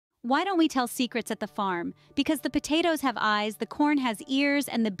Why don't we tell secrets at the farm? Because the potatoes have eyes, the corn has ears,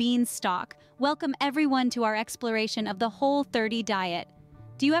 and the beans stalk. Welcome everyone to our exploration of the Whole30 diet.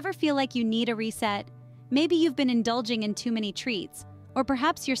 Do you ever feel like you need a reset? Maybe you've been indulging in too many treats, or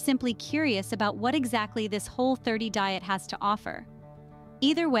perhaps you're simply curious about what exactly this Whole30 diet has to offer.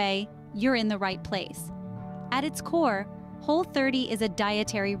 Either way, you're in the right place. At its core, Whole30 is a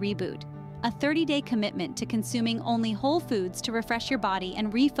dietary reboot, a 30-day commitment to consuming only whole foods to refresh your body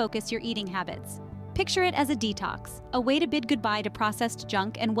and refocus your eating habits. Picture it as a detox, a way to bid goodbye to processed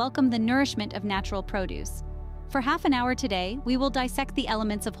junk and welcome the nourishment of natural produce. For half an hour today, we will dissect the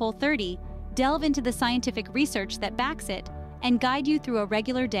elements of Whole30, delve into the scientific research that backs it, and guide you through a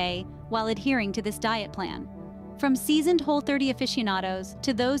regular day while adhering to this diet plan. From seasoned Whole30 aficionados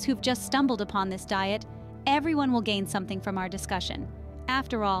to those who've just stumbled upon this diet, everyone will gain something from our discussion.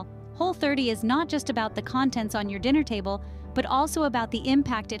 After all, Whole30 is not just about the contents on your dinner table, but also about the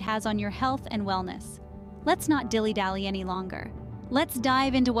impact it has on your health and wellness. Let's not dilly-dally any longer. Let's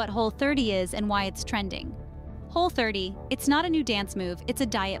dive into what Whole30 is and why it's trending. Whole30, it's not a new dance move, it's a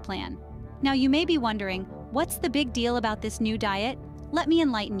diet plan. Now you may be wondering, what's the big deal about this new diet? Let me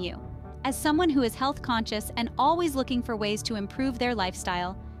enlighten you. As someone who is health conscious and always looking for ways to improve their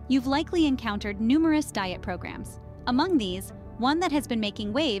lifestyle, you've likely encountered numerous diet programs. Among these, one that has been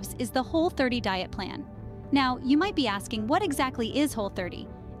making waves is the Whole30 diet plan. Now, you might be asking, what exactly is Whole30,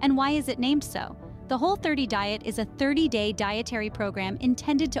 and why is it named so? The Whole30 diet is a 30-day dietary program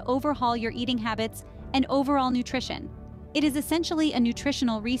intended to overhaul your eating habits and overall nutrition. It is essentially a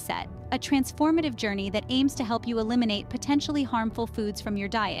nutritional reset, a transformative journey that aims to help you eliminate potentially harmful foods from your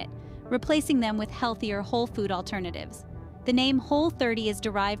diet, replacing them with healthier whole food alternatives. The name Whole30 is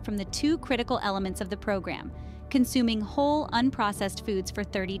derived from the two critical elements of the program: consuming whole, unprocessed foods for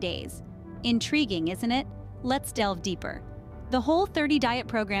 30 days. Intriguing, isn't it? Let's delve deeper. The Whole30 diet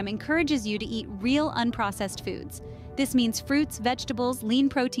program encourages you to eat real, unprocessed foods. This means fruits, vegetables, lean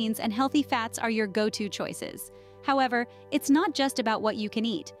proteins, and healthy fats are your go-to choices. However, it's not just about what you can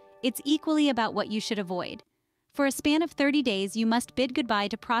eat. It's equally about what you should avoid. For a span of 30 days, you must bid goodbye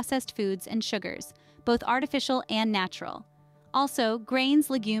to processed foods and sugars, both artificial and natural. Also, grains,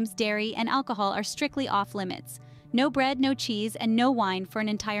 legumes, dairy, and alcohol are strictly off limits. No bread, no cheese, and no wine for an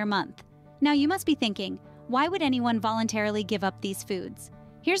entire month. Now you must be thinking, why would anyone voluntarily give up these foods?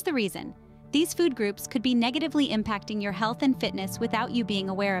 Here's the reason. These food groups could be negatively impacting your health and fitness without you being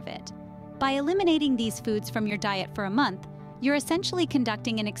aware of it. By eliminating these foods from your diet for a month, you're essentially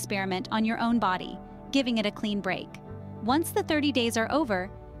conducting an experiment on your own body, giving it a clean break. Once the 30 days are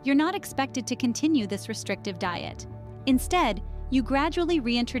over, you're not expected to continue this restrictive diet. Instead, you gradually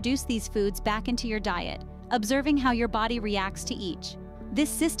reintroduce these foods back into your diet, observing how your body reacts to each.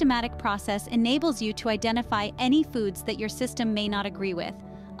 This systematic process enables you to identify any foods that your system may not agree with,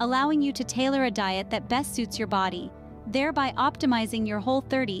 allowing you to tailor a diet that best suits your body. Thereby optimizing your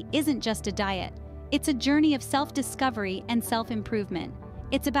Whole30 isn't just a diet. It's a journey of self-discovery and self-improvement.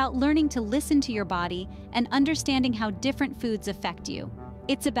 It's about learning to listen to your body and understanding how different foods affect you.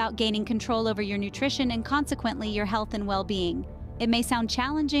 It's about gaining control over your nutrition and consequently your health and well-being. It may sound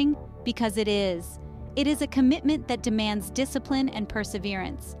challenging, because it is. It is a commitment that demands discipline and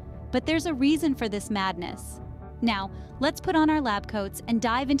perseverance. But there's a reason for this madness. Now, let's put on our lab coats and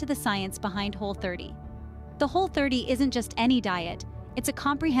dive into the science behind Whole30. The Whole30 isn't just any diet. It's a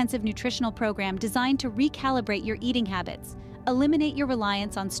comprehensive nutritional program designed to recalibrate your eating habits, eliminate your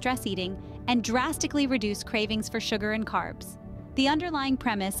reliance on stress eating, and drastically reduce cravings for sugar and carbs. The underlying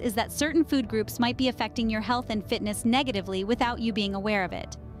premise is that certain food groups might be affecting your health and fitness negatively without you being aware of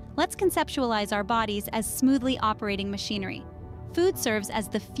it. Let's conceptualize our bodies as smoothly operating machinery. Food serves as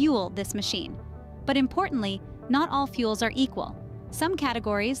the fuel this machine. But importantly, not all fuels are equal. Some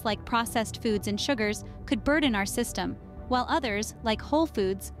categories, like processed foods and sugars, could burden our system, while others, like whole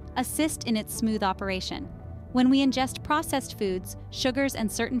foods, assist in its smooth operation. When we ingest processed foods, sugars, and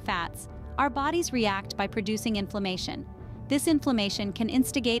certain fats, our bodies react by producing inflammation. This inflammation can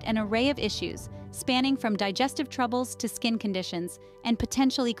instigate an array of issues, spanning from digestive troubles to skin conditions and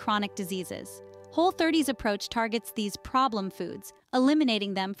potentially chronic diseases. Whole30's approach targets these problem foods,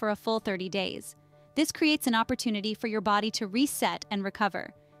 eliminating them for a full 30 days. This creates an opportunity for your body to reset and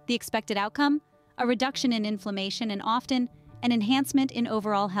recover. The expected outcome? A reduction in inflammation and often an enhancement in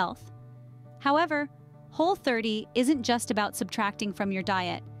overall health. However, Whole30 isn't just about subtracting from your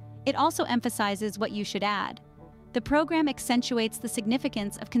diet. It also emphasizes what you should add. The program accentuates the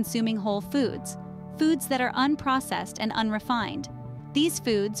significance of consuming whole foods, foods that are unprocessed and unrefined. These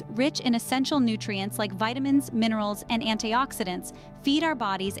foods, rich in essential nutrients like vitamins, minerals, and antioxidants, feed our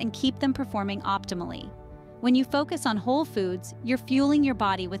bodies and keep them performing optimally. When you focus on whole foods, you're fueling your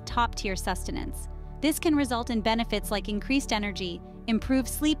body with top-tier sustenance. This can result in benefits like increased energy, improved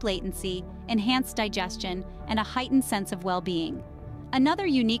sleep latency, enhanced digestion, and a heightened sense of well-being. Another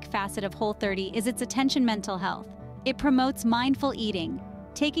unique facet of Whole30 is its attention mental health. It promotes mindful eating,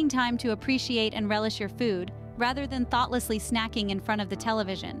 taking time to appreciate and relish your food, rather than thoughtlessly snacking in front of the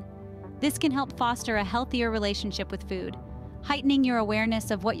television. This can help foster a healthier relationship with food, heightening your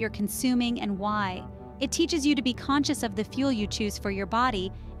awareness of what you're consuming and why. It teaches you to be conscious of the fuel you choose for your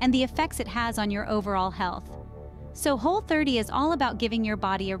body and the effects it has on your overall health. So Whole30 is all about giving your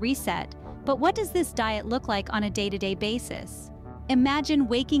body a reset, but what does this diet look like on a day-to-day basis? Imagine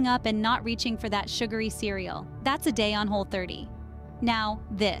waking up and not reaching for that sugary cereal. That's a day on Whole30. Now,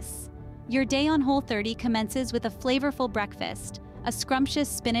 this. Your day on Whole30 commences with a flavorful breakfast, a scrumptious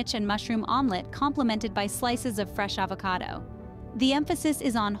spinach and mushroom omelet complemented by slices of fresh avocado. The emphasis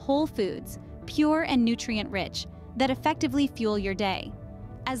is on whole foods, pure and nutrient-rich, that effectively fuel your day.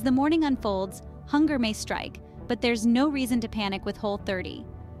 As the morning unfolds, hunger may strike, but there's no reason to panic with Whole30.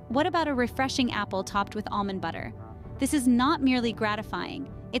 What about a refreshing apple topped with almond butter? This is not merely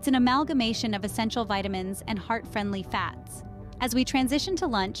gratifying, it's an amalgamation of essential vitamins and heart-friendly fats. As we transition to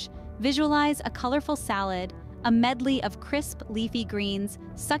lunch, visualize a colorful salad, a medley of crisp, leafy greens,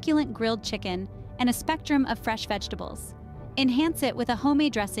 succulent grilled chicken, and a spectrum of fresh vegetables. Enhance it with a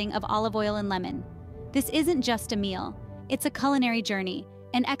homemade dressing of olive oil and lemon. This isn't just a meal, it's a culinary journey,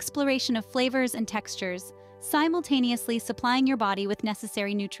 an exploration of flavors and textures, simultaneously supplying your body with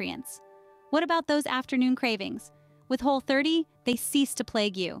necessary nutrients. What about those afternoon cravings? With Whole30, they cease to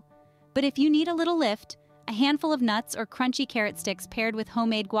plague you. But if you need a little lift, a handful of nuts or crunchy carrot sticks paired with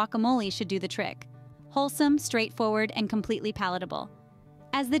homemade guacamole should do the trick. Wholesome, straightforward, and completely palatable.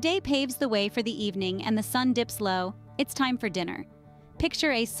 As the day paves the way for the evening and the sun dips low, it's time for dinner.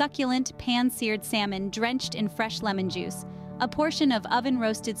 Picture a succulent, pan-seared salmon drenched in fresh lemon juice, a portion of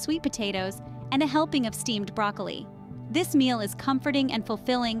oven-roasted sweet potatoes, and a helping of steamed broccoli. This meal is comforting and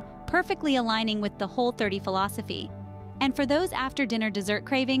fulfilling, perfectly aligning with the Whole30 philosophy. And for those after-dinner dessert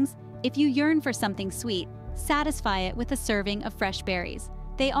cravings, if you yearn for something sweet, satisfy it with a serving of fresh berries.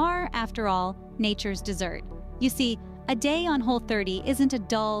 They are, after all, nature's dessert. You see, a day on Whole30 isn't a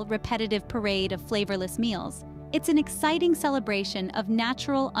dull, repetitive parade of flavorless meals. It's an exciting celebration of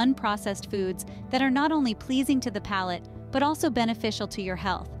natural, unprocessed foods that are not only pleasing to the palate, but also beneficial to your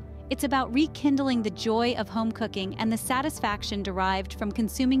health. It's about rekindling the joy of home cooking and the satisfaction derived from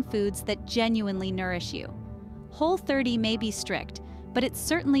consuming foods that genuinely nourish you. Whole30 may be strict, but it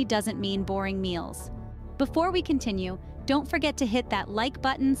certainly doesn't mean boring meals. Before we continue, don't forget to hit that like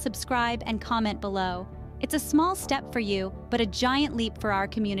button, subscribe, and comment below. It's a small step for you, but a giant leap for our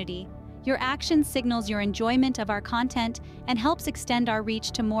community. Your action signals your enjoyment of our content and helps extend our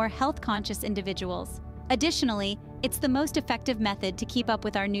reach to more health-conscious individuals. Additionally, it's the most effective method to keep up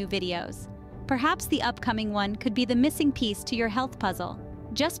with our new videos. Perhaps the upcoming one could be the missing piece to your health puzzle.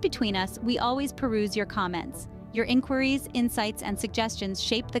 Just between us, we always peruse your comments. Your inquiries, insights, and suggestions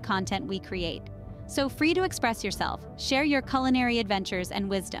shape the content we create. So free to express yourself, share your culinary adventures and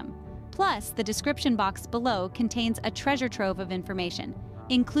wisdom. Plus, the description box below contains a treasure trove of information,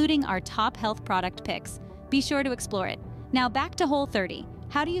 including our top health product picks. Be sure to explore it. Now back to Whole30.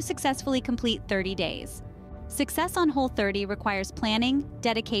 How do you successfully complete 30 days? Success on Whole30 requires planning,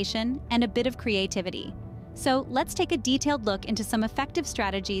 dedication, and a bit of creativity. So let's take a detailed look into some effective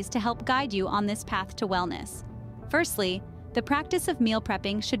strategies to help guide you on this path to wellness. Firstly, the practice of meal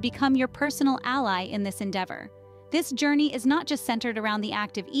prepping should become your personal ally in this endeavor. This journey is not just centered around the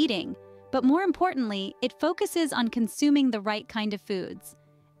act of eating, but more importantly, it focuses on consuming the right kind of foods.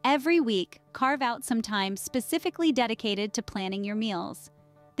 Every week, carve out some time specifically dedicated to planning your meals.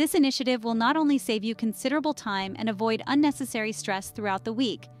 This initiative will not only save you considerable time and avoid unnecessary stress throughout the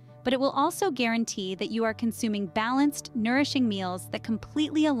week, but it will also guarantee that you are consuming balanced, nourishing meals that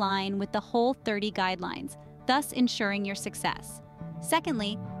completely align with the Whole30 guidelines, thus ensuring your success.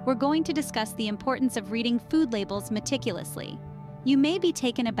 Secondly, we're going to discuss the importance of reading food labels meticulously. You may be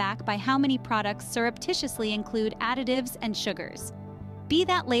taken aback by how many products surreptitiously include additives and sugars. Be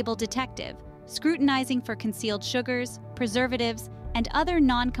that label detective, scrutinizing for concealed sugars, preservatives, and other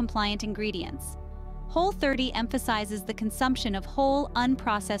non-compliant ingredients. Whole30 emphasizes the consumption of whole,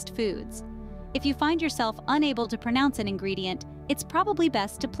 unprocessed foods. If you find yourself unable to pronounce an ingredient, it's probably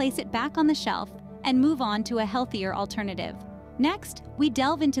best to place it back on the shelf and move on to a healthier alternative. Next, we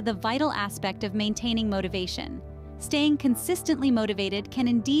delve into the vital aspect of maintaining motivation. Staying consistently motivated can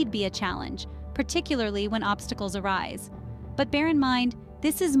indeed be a challenge, particularly when obstacles arise. But bear in mind,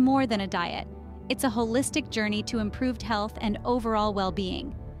 this is more than a diet. It's a holistic journey to improved health and overall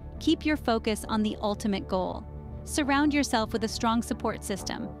well-being. keep your focus on the ultimate goal. Surround yourself with a strong support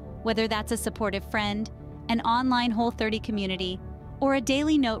system, whether that's a supportive friend, an online Whole30 community, or a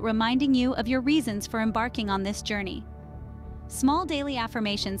daily note reminding you of your reasons for embarking on this journey. Small daily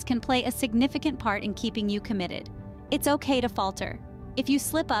affirmations can play a significant part in keeping you committed. It's okay to falter. If you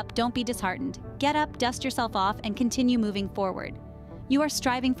slip up, don't be disheartened. Get up, dust yourself off, and continue moving forward. You are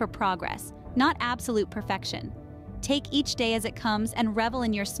striving for progress, not absolute perfection. Take each day as it comes and revel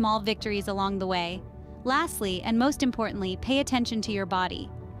in your small victories along the way. Lastly, and most importantly, pay attention to your body.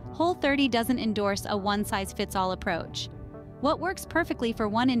 Whole30 doesn't endorse a one-size-fits-all approach. What works perfectly for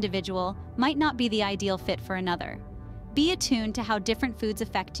one individual might not be the ideal fit for another. Be attuned to how different foods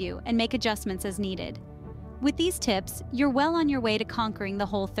affect you and make adjustments as needed. With these tips, you're well on your way to conquering the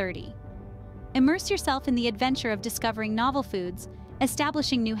Whole30. Immerse yourself in the adventure of discovering novel foods,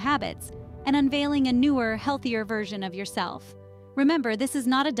 establishing new habits, and unveiling a newer, healthier version of yourself. Remember, this is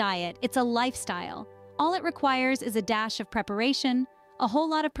not a diet, it's a lifestyle. All it requires is a dash of preparation, a whole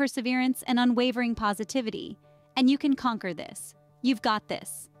lot of perseverance, and unwavering positivity. And you can conquer this. You've got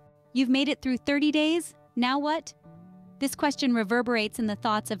this. You've made it through 30 days? Now what? This question reverberates in the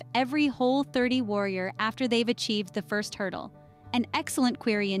thoughts of every Whole30 warrior after they've achieved the first hurdle. An excellent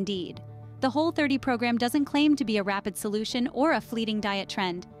query indeed. The Whole30 program doesn't claim to be a rapid solution or a fleeting diet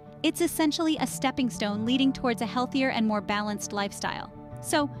trend. It's essentially a stepping stone leading towards a healthier and more balanced lifestyle.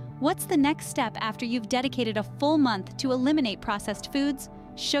 So, what's the next step after you've dedicated a full month to eliminate processed foods,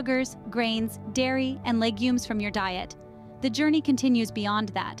 sugars, grains, dairy, and legumes from your diet? The journey continues beyond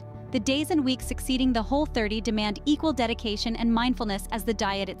that. The days and weeks succeeding the Whole30 demand equal dedication and mindfulness as the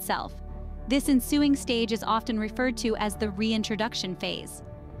diet itself. This ensuing stage is often referred to as the reintroduction phase.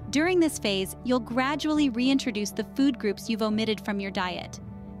 During this phase, you'll gradually reintroduce the food groups you've omitted from your diet.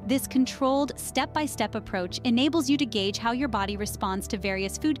 This controlled, step-by-step approach enables you to gauge how your body responds to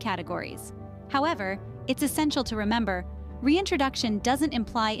various food categories. However, it's essential to remember, reintroduction doesn't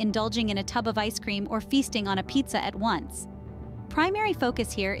imply indulging in a tub of ice cream or feasting on a pizza at once. Primary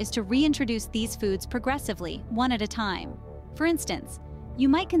focus here is to reintroduce these foods progressively, one at a time. For instance, you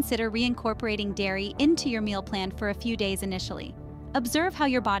might consider reincorporating dairy into your meal plan for a few days initially. Observe how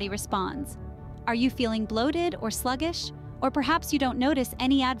your body responds. Are you feeling bloated or sluggish? Or perhaps you don't notice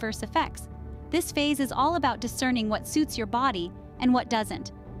any adverse effects. This phase is all about discerning what suits your body and what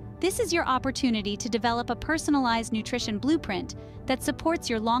doesn't. This is your opportunity to develop a personalized nutrition blueprint that supports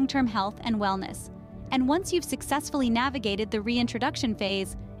your long-term health and wellness. And once you've successfully navigated the reintroduction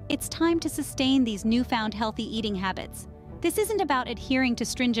phase, it's time to sustain these newfound healthy eating habits. This isn't about adhering to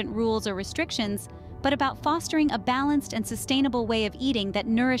stringent rules or restrictions, but about fostering a balanced and sustainable way of eating that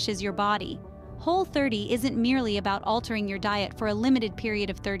nourishes your body. Whole30 isn't merely about altering your diet for a limited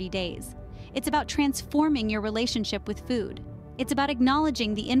period of 30 days. It's about transforming your relationship with food. It's about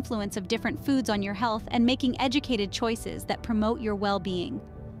acknowledging the influence of different foods on your health and making educated choices that promote your well-being.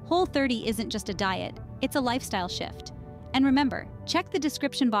 Whole30 isn't just a diet, it's a lifestyle shift. And remember, check the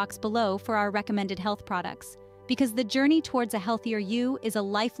description box below for our recommended health products, because the journey towards a healthier you is a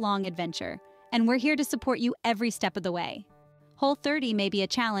lifelong adventure, and we're here to support you every step of the way. Whole30 may be a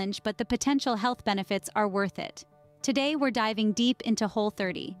challenge, but the potential health benefits are worth it. Today, we're diving deep into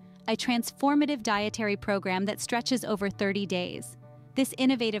Whole30, a transformative dietary program that stretches over 30 days. This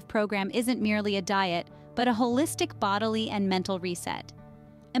innovative program isn't merely a diet, but a holistic bodily and mental reset.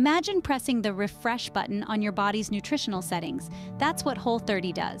 Imagine pressing the refresh button on your body's nutritional settings. That's what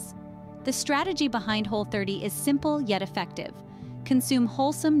Whole30 does. The strategy behind Whole30 is simple yet effective. Consume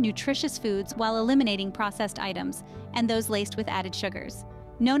wholesome, nutritious foods while eliminating processed items and those laced with added sugars.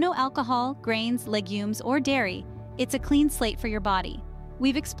 No alcohol, grains, legumes, or dairy. It's a clean slate for your body.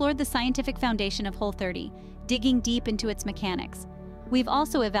 We've explored the scientific foundation of Whole30, digging deep into its mechanics. We've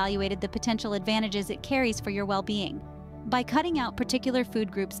also evaluated the potential advantages it carries for your well-being. By cutting out particular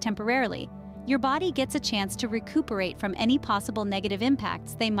food groups temporarily, your body gets a chance to recuperate from any possible negative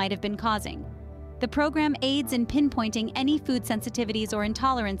impacts they might have been causing. The program aids in pinpointing any food sensitivities or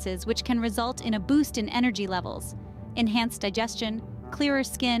intolerances, which can result in a boost in energy levels, enhanced digestion, clearer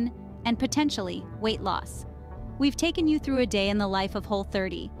skin, and potentially weight loss. We've taken you through a day in the life of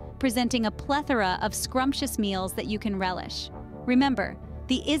Whole30, presenting a plethora of scrumptious meals that you can relish. Remember,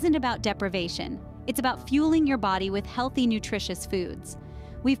 the isn't about deprivation. It's about fueling your body with healthy, nutritious foods.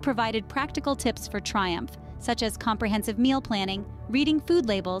 We've provided practical tips for triumph, such as comprehensive meal planning, reading food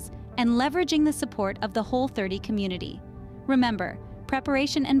labels, and leveraging the support of the Whole30 community. Remember,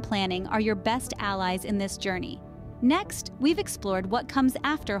 preparation and planning are your best allies in this journey. Next, we've explored what comes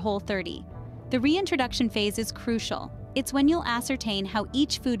after Whole30. The reintroduction phase is crucial. It's when you'll ascertain how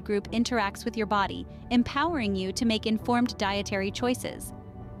each food group interacts with your body, empowering you to make informed dietary choices.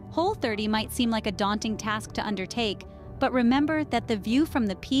 Whole30 might seem like a daunting task to undertake, but remember that the view from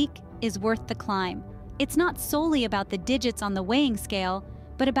the peak is worth the climb. It's not solely about the digits on the weighing scale,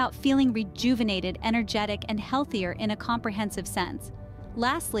 but about feeling rejuvenated, energetic, and healthier in a comprehensive sense.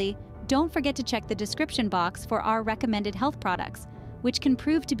 Lastly, don't forget to check the description box for our recommended health products, which can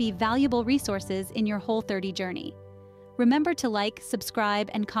prove to be valuable resources in your Whole30 journey. Remember to like, subscribe,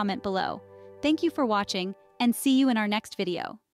 and comment below. Thank you for watching, and see you in our next video.